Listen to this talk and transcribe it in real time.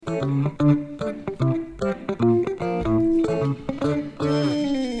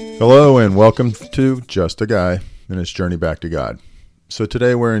Hello and welcome to Just a Guy and his journey back to God. So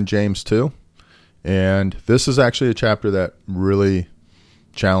today we're in James 2, and this is actually a chapter that really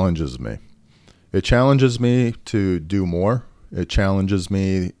challenges me. It challenges me to do more. It challenges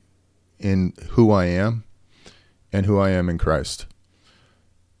me in who I am and who I am in Christ.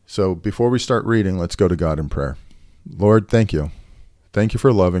 So before we start reading, let's go to God in prayer. Lord, thank you. Thank you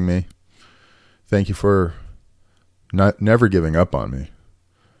for loving me. Thank you for never giving up on me.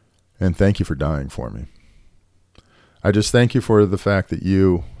 And thank you for dying for me. I just thank you for the fact that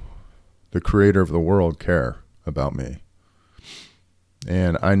you, the creator of the world, care about me.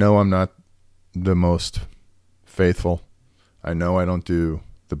 And I know I'm not the most faithful. I know I don't do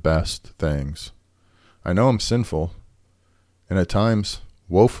the best things. I know I'm sinful, and at times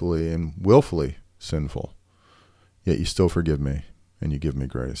woefully and willfully sinful. Yet you still forgive me, and you give me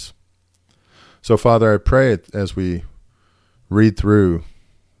grace. So, Father, I pray as we read through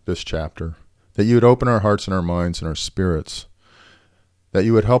this chapter, that you would open our hearts and our minds and our spirits, that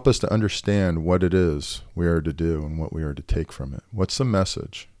you would help us to understand what it is we are to do and what we are to take from it. What's the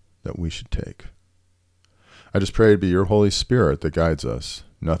message that we should take? I just pray to be your Holy Spirit that guides us.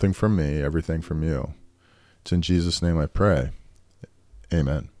 Nothing from me, everything from you. It's in Jesus' name I pray.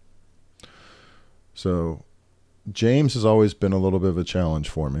 Amen. So, James has always been a little bit of a challenge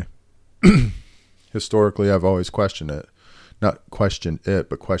for me. Historically, I've always questioned it. Not questioned it,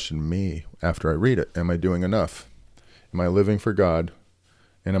 but questioned me after I read it. Am I doing enough? Am I living for God?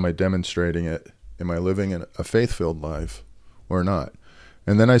 And am I demonstrating it? Am I living in a faith-filled life or not?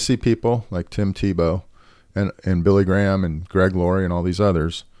 And then I see people like Tim Tebow and Billy Graham and Greg Laurie and all these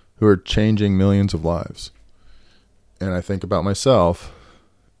others who are changing millions of lives. And I think about myself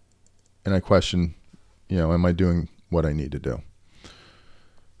and I question, am I doing what I need to do?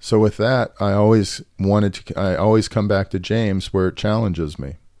 So with that, I always come back to James where it challenges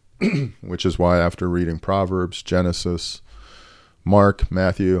me, which is why after reading Proverbs, Genesis, Mark,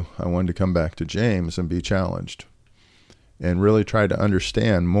 Matthew, I wanted to come back to James and be challenged and really try to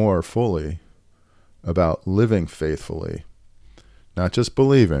understand more fully about living faithfully, not just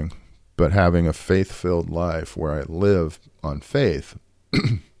believing, but having a faith-filled life where I live on faith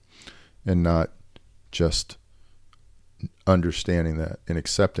and not just understanding that and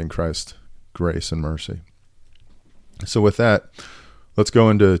accepting Christ's grace and mercy. So with that, let's go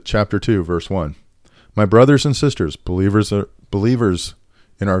into chapter 2, verse 1. My brothers and sisters, believers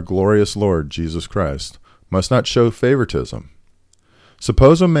in our glorious Lord Jesus Christ, must not show favoritism.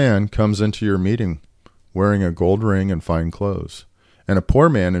 Suppose a man comes into your meeting wearing a gold ring and fine clothes, and a poor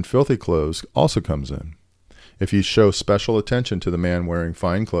man in filthy clothes also comes in. If you show special attention to the man wearing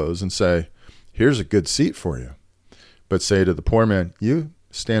fine clothes and say, "Here's a good seat for you," but say to the poor man, "You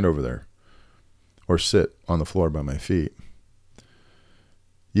stand over there," or "Sit on the floor by my feet,"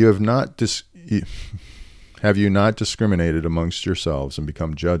 have you not discriminated amongst yourselves and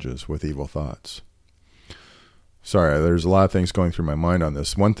become judges with evil thoughts? Sorry, there's a lot of things going through my mind on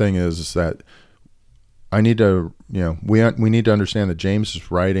this. One thing is that I need to, we need to understand that James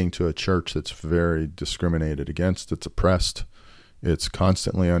is writing to a church that's very discriminated against. It's oppressed. It's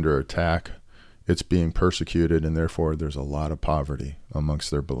constantly under attack. It's being persecuted, and therefore there's a lot of poverty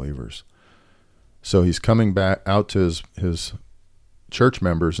amongst their believers. So he's coming back out to his church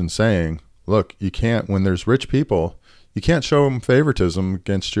members and saying, look, you can't, when there's rich people, you can't show them favoritism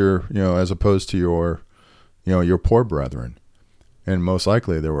against your, as opposed to your poor brethren. And most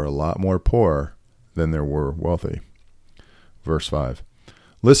likely there were a lot more poor than there were wealthy. Verse 5.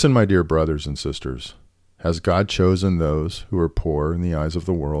 Listen, my dear brothers and sisters. Has God chosen those who are poor in the eyes of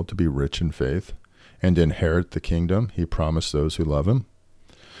the world to be rich in faith and inherit the kingdom he promised those who love him?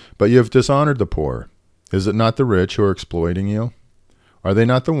 But you have dishonored the poor. Is it not the rich who are exploiting you? Are they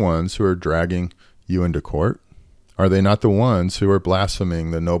not the ones who are dragging you into court? Are they not the ones who are blaspheming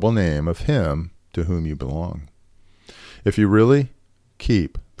the noble name of him to whom you belong? If you really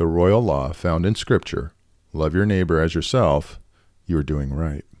keep the royal law found in Scripture, love your neighbor as yourself, you are doing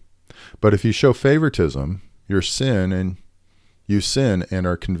right. But if you show favoritism, you sin and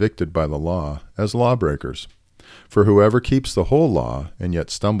are convicted by the law as lawbreakers. For whoever keeps the whole law and yet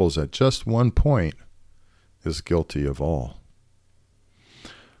stumbles at just one point is guilty of all.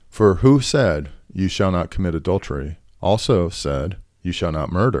 For who said, "You shall not commit adultery," also said, "You shall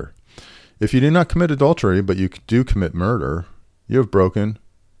not murder"? If you do not commit adultery, but you do commit murder, you have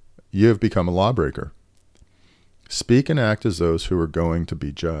become a lawbreaker. Speak and act as those who are going to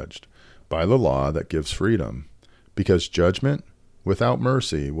be judged by the law that gives freedom, because judgment without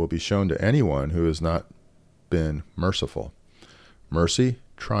mercy will be shown to anyone who has not been merciful. Mercy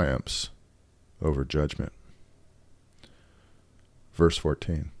triumphs over judgment. Verse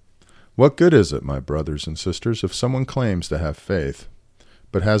 14. What good is it, my brothers and sisters, if someone claims to have faith,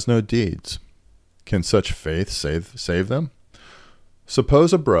 but has no deeds? Can such faith save them?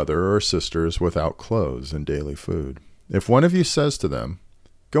 Suppose a brother or sister is without clothes and daily food. If one of you says to them,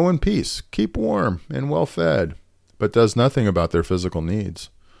 "Go in peace, keep warm and well fed," but does nothing about their physical needs,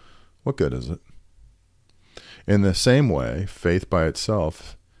 what good is it? In the same way, faith by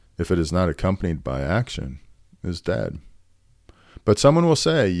itself, if it is not accompanied by action, is dead. But someone will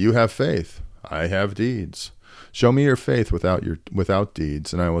say, "You have faith, I have deeds. Show me your faith without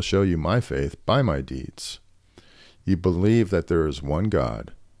deeds, and I will show you my faith by my deeds." You believe that there is one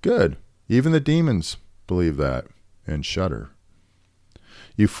God. Good. Even the demons believe that and shudder.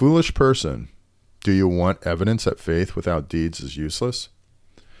 You foolish person, do you want evidence that faith without deeds is useless?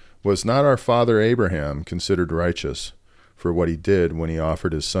 Was not our father Abraham considered righteous for what he did when he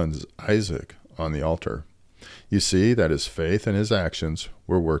offered his son Isaac on the altar? You see that his faith and his actions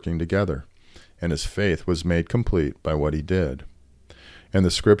were working together, and his faith was made complete by what he did. And the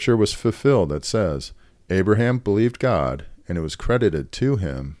scripture was fulfilled that says, Abraham believed God, and it was credited to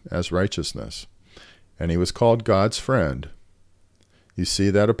him as righteousness, and he was called God's friend. You see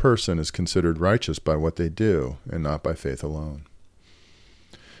that a person is considered righteous by what they do, and not by faith alone.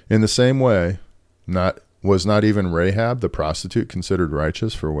 In the same way, was not even Rahab the prostitute considered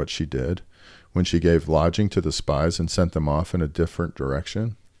righteous for what she did, when she gave lodging to the spies and sent them off in a different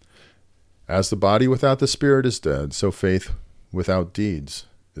direction? As the body without the spirit is dead, so faith without deeds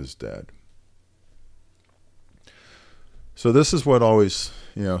is dead. So this is what always,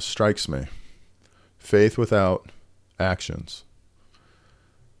 strikes me. Faith without actions.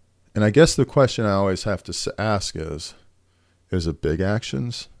 And I guess the question I always have to ask is it big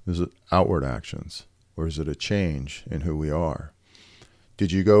actions? Is it outward actions? Or is it a change in who we are?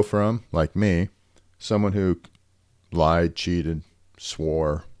 Did you go from, like me, someone who lied, cheated,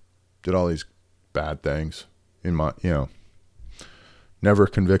 swore, did all these bad things in my, never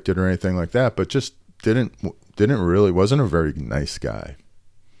convicted or anything like that, but just wasn't a very nice guy.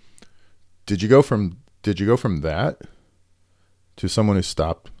 Did you go from that to someone who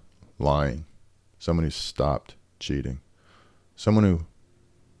stopped lying, someone who stopped cheating, someone who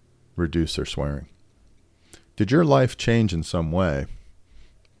reduced their swearing? Did your life change in some way?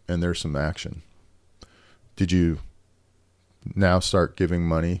 And there's some action. Did you now start giving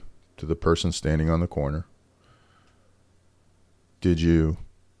money to the person standing on the corner? Did you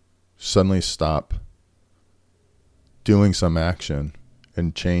suddenly stop doing some action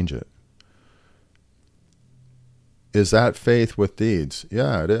and change it? Is that faith with deeds?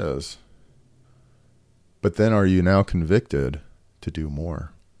 Yeah, it is. But then are you now convicted to do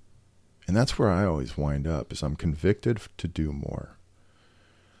more? And that's where I always wind up, is I'm convicted to do more.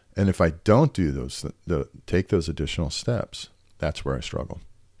 And if I don't do take those additional steps, that's where I struggle.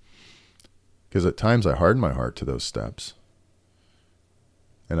 Because at times I harden my heart to those steps.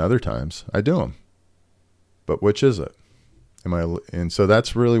 And other times I do them. But which is it? And so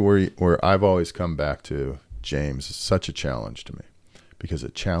that's really where I've always come back to James. It's such a challenge to me, because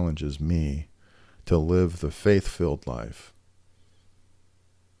it challenges me to live the faith-filled life.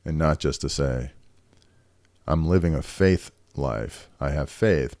 And not just to say, I'm living a faith life. I have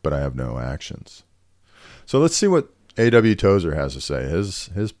faith, but I have no actions. So let's see what A.W. Tozer has to say.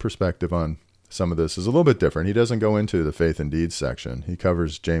 His perspective on some of this is a little bit different. He doesn't go into the faith and deeds section. He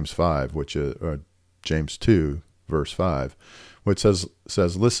covers James 5, James 2, verse 5, which says,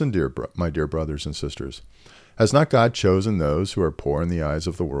 "Listen, my dear brothers and sisters, has not God chosen those who are poor in the eyes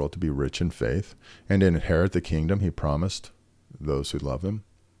of the world to be rich in faith and inherit the kingdom he promised those who love him?"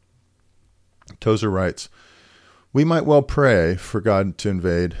 Tozer writes, "We might well pray for God to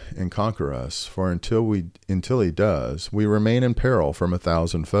invade and conquer us, for until he does, we remain in peril from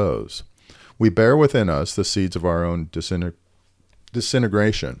 1,000 foes. We bear within us the seeds of our own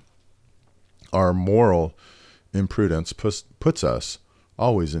disintegration. Our moral imprudence puts us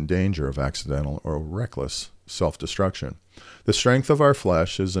always in danger of accidental or reckless self-destruction. The strength of our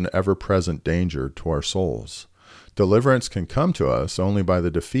flesh is an ever-present danger to our souls. Deliverance can come to us only by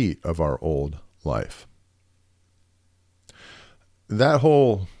the defeat of our old life."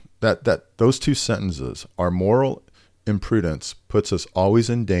 Those two sentences, our moral imprudence puts us always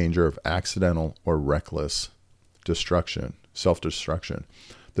in danger of accidental or reckless destruction, self-destruction.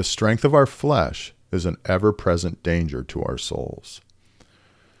 The strength of our flesh is an ever-present danger to our souls.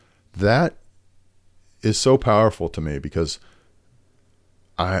 That is so powerful to me, because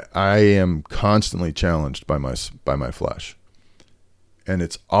I am constantly challenged by my flesh, and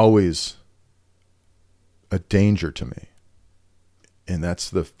it's always a danger to me. And that's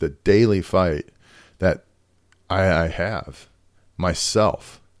the daily fight that I have.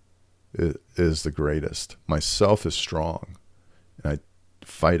 Myself is the greatest. Myself is strong. And I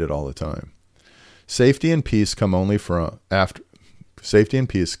fight it all the time. Safety and peace come only after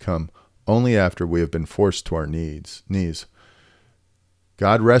we have been forced to our knees.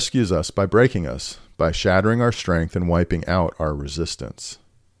 God rescues us by breaking us, by shattering our strength and wiping out our resistance.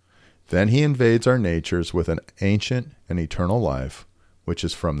 Then he invades our natures with an ancient and eternal life, which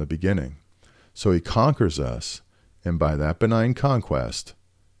is from the beginning. So he conquers us, and by that benign conquest,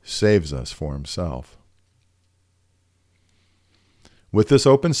 saves us for himself. With this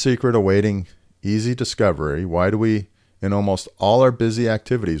open secret awaiting easy discovery, why do we, in almost all our busy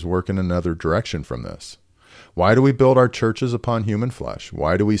activities, work in another direction from this? Why do we build our churches upon human flesh?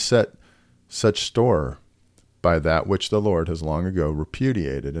 Why do we set such store by that which the Lord has long ago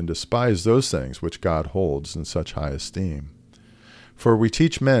repudiated and despise those things which God holds in such high esteem? For we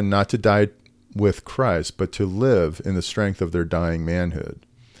teach men not to die with Christ, but to live in the strength of their dying manhood.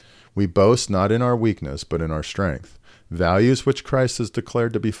 We boast not in our weakness, but in our strength. Values which Christ has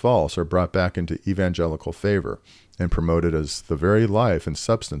declared to be false are brought back into evangelical favor and promoted as the very life and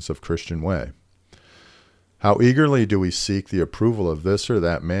substance of Christian way. How eagerly do we seek the approval of this or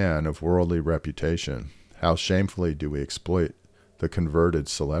that man of worldly reputation? How shamefully do we exploit the converted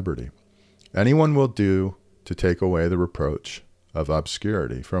celebrity? Anyone will do to take away the reproach of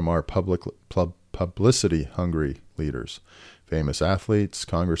obscurity from our publicity-hungry leaders, famous athletes,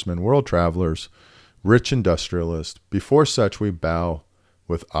 congressmen, world travelers, rich industrialists. Before such we bow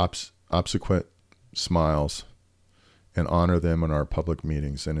with obsequious smiles and honor them in our public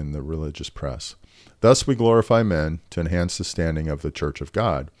meetings and in the religious press. Thus we glorify men to enhance the standing of the Church of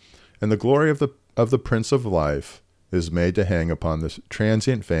God, and the glory of the Prince of Life is made to hang upon the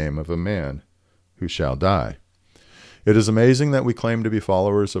transient fame of a man who shall die. It is amazing that we claim to be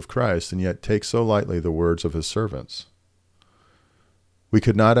followers of Christ and yet take so lightly the words of his servants. We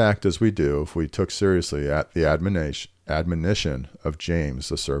could not act as we do if we took seriously at the admonition of James,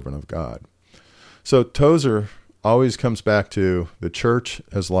 the servant of God. So Tozer always comes back to the church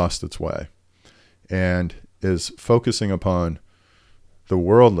has lost its way and is focusing upon the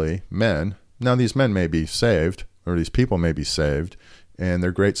worldly men. Now these men may be saved, or these people may be saved, and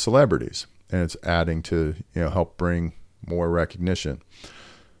they're great celebrities, and it's adding to, help bring more recognition.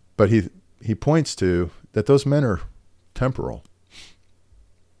 But he points to that those men are temporal.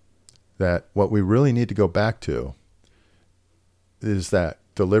 That what we really need to go back to is that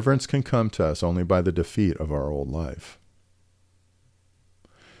deliverance can come to us only by the defeat of our old life.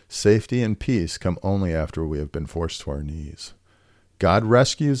 Safety and peace come only after we have been forced to our knees. God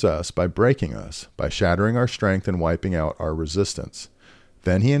rescues us by breaking us, by shattering our strength and wiping out our resistance.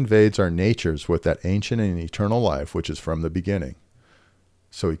 Then he invades our natures with that ancient and eternal life which is from the beginning.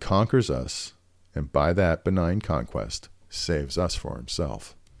 So he conquers us, and by that benign conquest, saves us for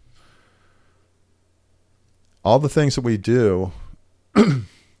himself. All the things that we do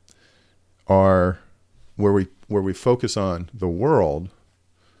are where we focus on the world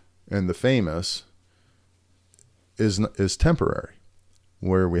and the famous is temporary,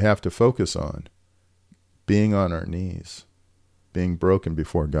 where we have to focus on being on our knees, being broken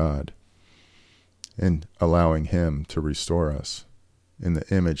before God, and allowing him to restore us in the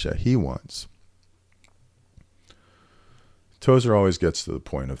image that he wants. Tozer always gets to the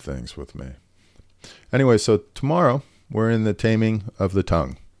point of things with me. Anyway, so tomorrow we're in the taming of the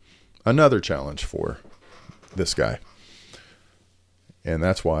tongue. Another challenge for this guy. And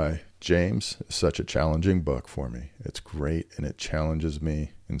that's why James is such a challenging book for me. It's great, and it challenges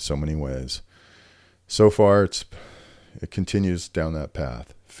me in so many ways. So far, it continues down that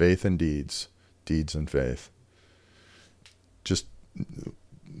path. Faith and deeds, deeds and faith. Just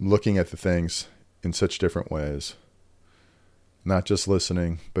looking at the things in such different ways. Not just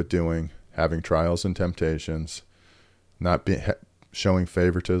listening, but doing, having trials and temptations, not showing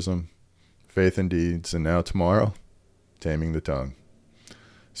favoritism, faith and deeds, and now tomorrow, taming the tongue.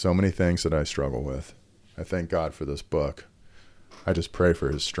 So many things that I struggle with. I thank God for this book. I just pray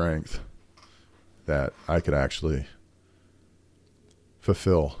for his strength that I could actually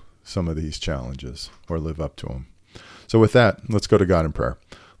fulfill some of these challenges or live up to them. So with that, let's go to God in prayer.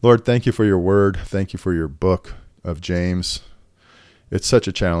 Lord, thank you for your word. Thank you for your book of James. It's such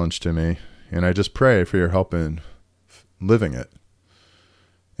a challenge to me, and I just pray for your help in living it,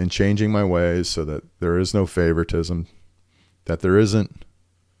 in changing my ways so that there is no favoritism, that there isn't,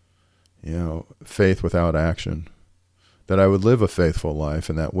 faith without action, that I would live a faithful life,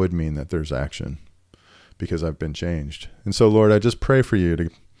 and that would mean that there's action because I've been changed. And so, Lord, I just pray for you to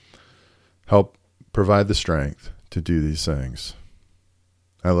help provide the strength to do these things.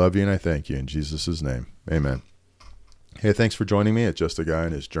 I love you and I thank you in Jesus' name. Amen. Hey, thanks for joining me at Just a Guy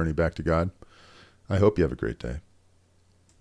and His Journey Back to God. I hope you have a great day.